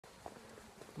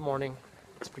morning.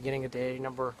 It's beginning of day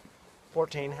number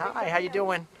 14. Hi, how you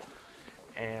doing?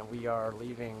 And we are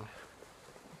leaving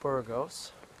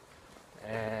Burgos.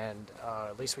 And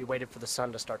at least we waited for the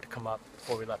sun to start to come up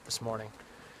before we left this morning.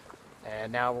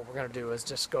 And now what we're going to do is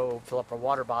just go fill up our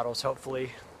water bottles,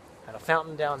 hopefully, at a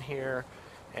fountain down here,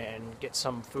 and get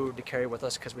some food to carry with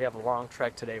us because we have a long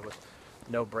trek today with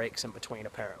no breaks in between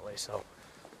apparently. So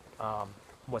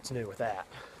what's new with that?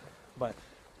 But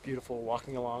beautiful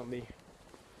walking along the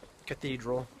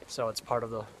cathedral, so it's part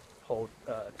of the whole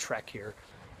trek here.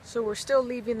 So we're still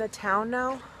leaving the town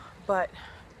now, but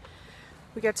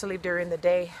we got to leave during the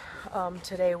day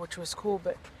today, which was cool.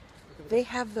 But they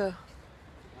have the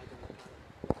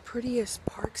prettiest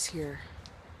parks here.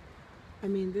 I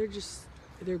mean, they're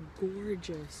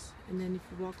gorgeous. And then if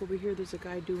you walk over here, there's a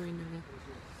guy doing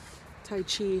Tai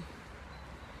Chi.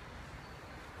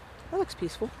 That looks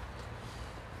peaceful.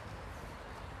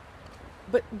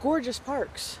 But gorgeous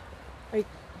parks, like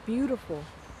beautiful.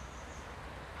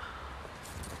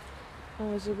 Oh,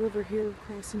 there's a river here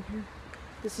crossing here.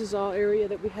 This is all area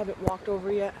that we haven't walked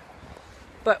over yet.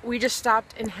 But we just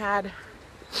stopped and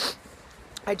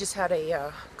I just had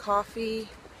a coffee,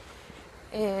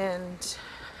 and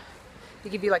they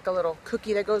give you like a little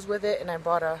cookie that goes with it, and I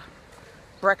bought a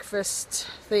breakfast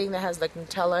thing that has like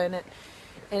Nutella in it,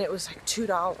 and it was like $2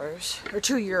 or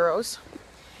 €2.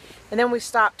 And then we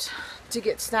stopped to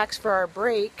get snacks for our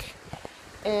break,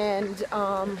 and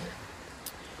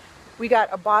we got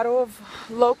a bottle of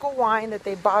local wine that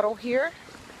they bottle here,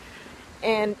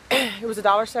 and it was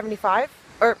 $1.75,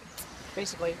 or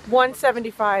basically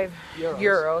 175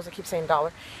 euros. I keep saying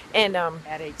dollar, and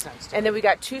At 8 cents. and then we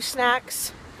got 2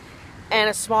 snacks and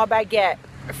a small baguette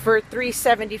for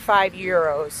 375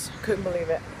 euros. Couldn't believe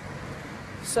it.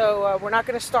 So we're not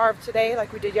going to starve today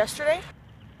like we did yesterday.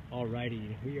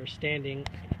 Alrighty, we are standing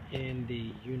in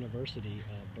the University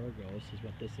of Burgos, is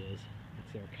what this is.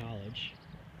 It's their college,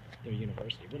 their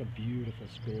university. What a beautiful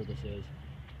school this is.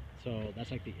 So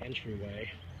that's like the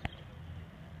entryway.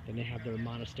 Then they have their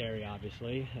monastery,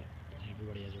 obviously.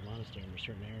 Everybody has their monastery in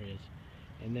certain areas.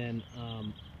 And then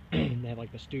they have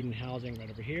like the student housing right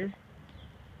over here.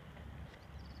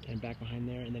 And back behind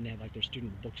there, and then they have like their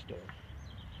student bookstore.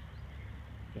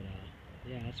 But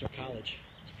yeah, that's their college.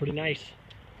 It's pretty nice.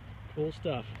 Cool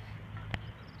stuff.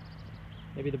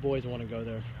 Maybe the boys want to go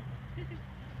there.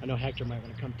 I know Hector might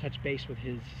want to come touch base with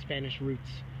his Spanish roots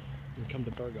and come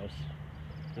to Burgos.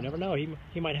 You never know,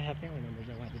 he might have family members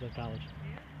that went to the college.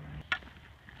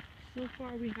 So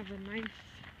far we have a nice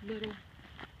little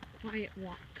quiet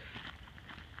walk.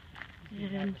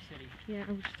 And yeah,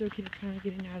 we're still kind of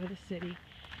getting out of the city.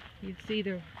 You can see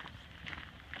the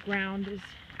ground is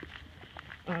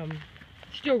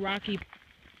still rocky.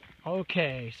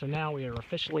 Okay, so now we are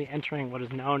officially entering what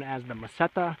is known as the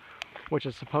Meseta, which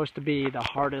is supposed to be the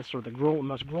hardest or the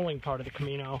most grueling part of the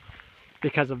Camino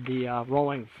because of the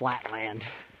rolling flatland.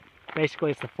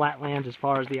 Basically, it's the flatland as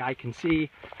far as the eye can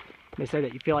see. They say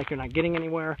that you feel like you're not getting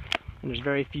anywhere, and there's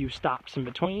very few stops in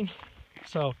between.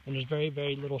 So, and there's very,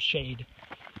 very little shade.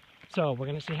 So, we're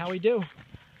going to see how we do.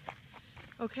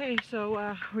 Okay,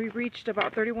 so we reached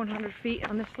about 3,100 feet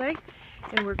on this leg,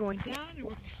 and we're going down. And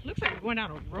looks like we're going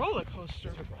down a roller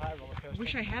coaster. Super high roller coaster. I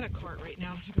wish I had a cart right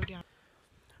now to go down.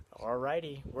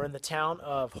 Alrighty, we're in the town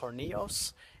of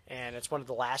Hornillos, and it's one of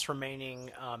the last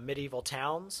remaining medieval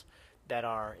towns that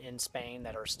are in Spain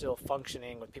that are still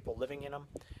functioning with people living in them.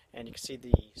 And you can see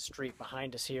the street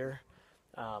behind us here.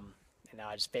 And now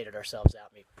I just faded ourselves out.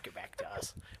 Maybe get back to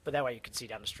us, but that way you can see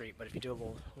down the street. But if you do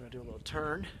we're gonna do a little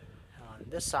turn on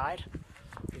this side.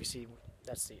 You can see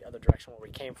that's the other direction where we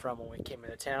came from when we came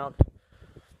into town,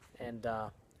 and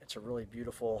it's a really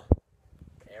beautiful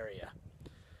area.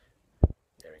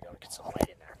 There we go. Get some light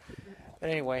in there. But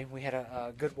anyway, we had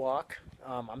a good walk.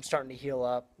 I'm starting to heal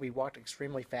up. We walked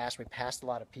extremely fast. We passed a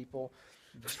lot of people.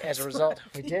 As a result,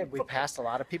 we passed a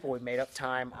lot of people. We made up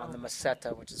time on the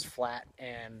Meseta, which is flat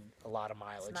and a lot of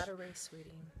mileage. It's not a race,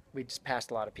 sweetie. We just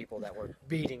passed a lot of people that were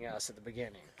beating us at the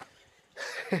beginning.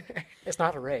 It's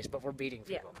not a race, but we're beating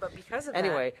people. Yeah, but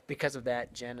because of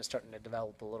that, Jen is starting to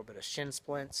develop a little bit of shin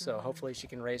splints. So hopefully she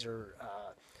can raise her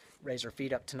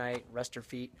feet up tonight, rest her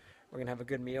feet. We're gonna have a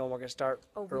good meal, and we're gonna start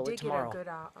early tomorrow. We did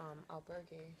get a good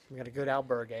albergue. We got a good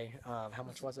albergue. How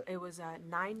much was it? It was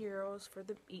 €9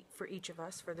 for each of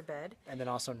us for the bed. And then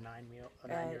also €9 for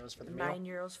the meal.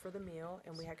 €9 for the meal,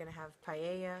 and we're gonna have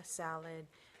paella, salad,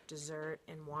 dessert,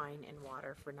 and wine and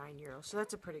water for €9. So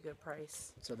that's a pretty good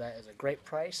price. So that is a great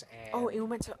price. And oh, and we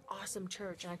went to an awesome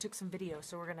church, and I took some videos,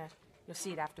 so you'll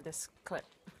see it after this clip.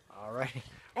 All right.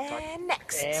 And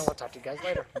next. And we'll talk to you guys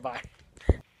later. Bye.